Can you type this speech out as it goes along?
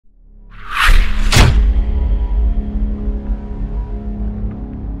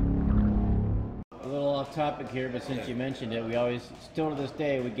off topic here, but since you mentioned it, we always, still to this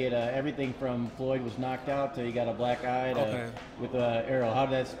day, we get everything from Floyd was knocked out to he got a black eye with Errol. How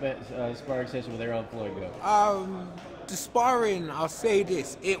did that sparring session with Errol and Floyd go? The sparring, I'll say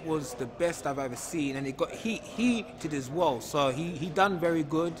this, it was the best I've ever seen, and it got heated as well. So he done very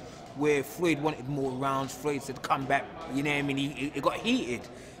good. Where Floyd wanted more rounds, Floyd said come back. You know what I mean? It got heated.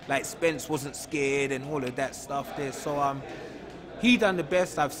 Like Spence wasn't scared and all of that stuff there. So he done the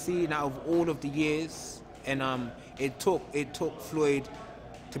best I've seen out of all of the years, and it took Floyd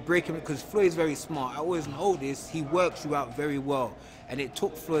to break him, because Floyd's very smart. I always know this. He works you out very well, and it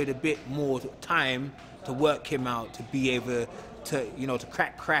took Floyd a bit more time to work him out to be able to, you know, to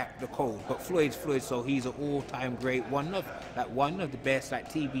crack the code. But Floyd's Floyd, so he's an all-time great, one of the best, like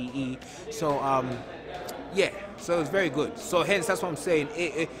TBE. So yeah, so it's very good. So hence that's what I'm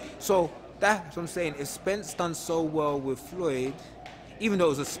saying. So that's what I'm saying. If Spence done so well with Floyd, even though it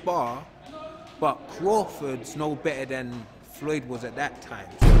was a spar, but Crawford's no better than Floyd was at that time.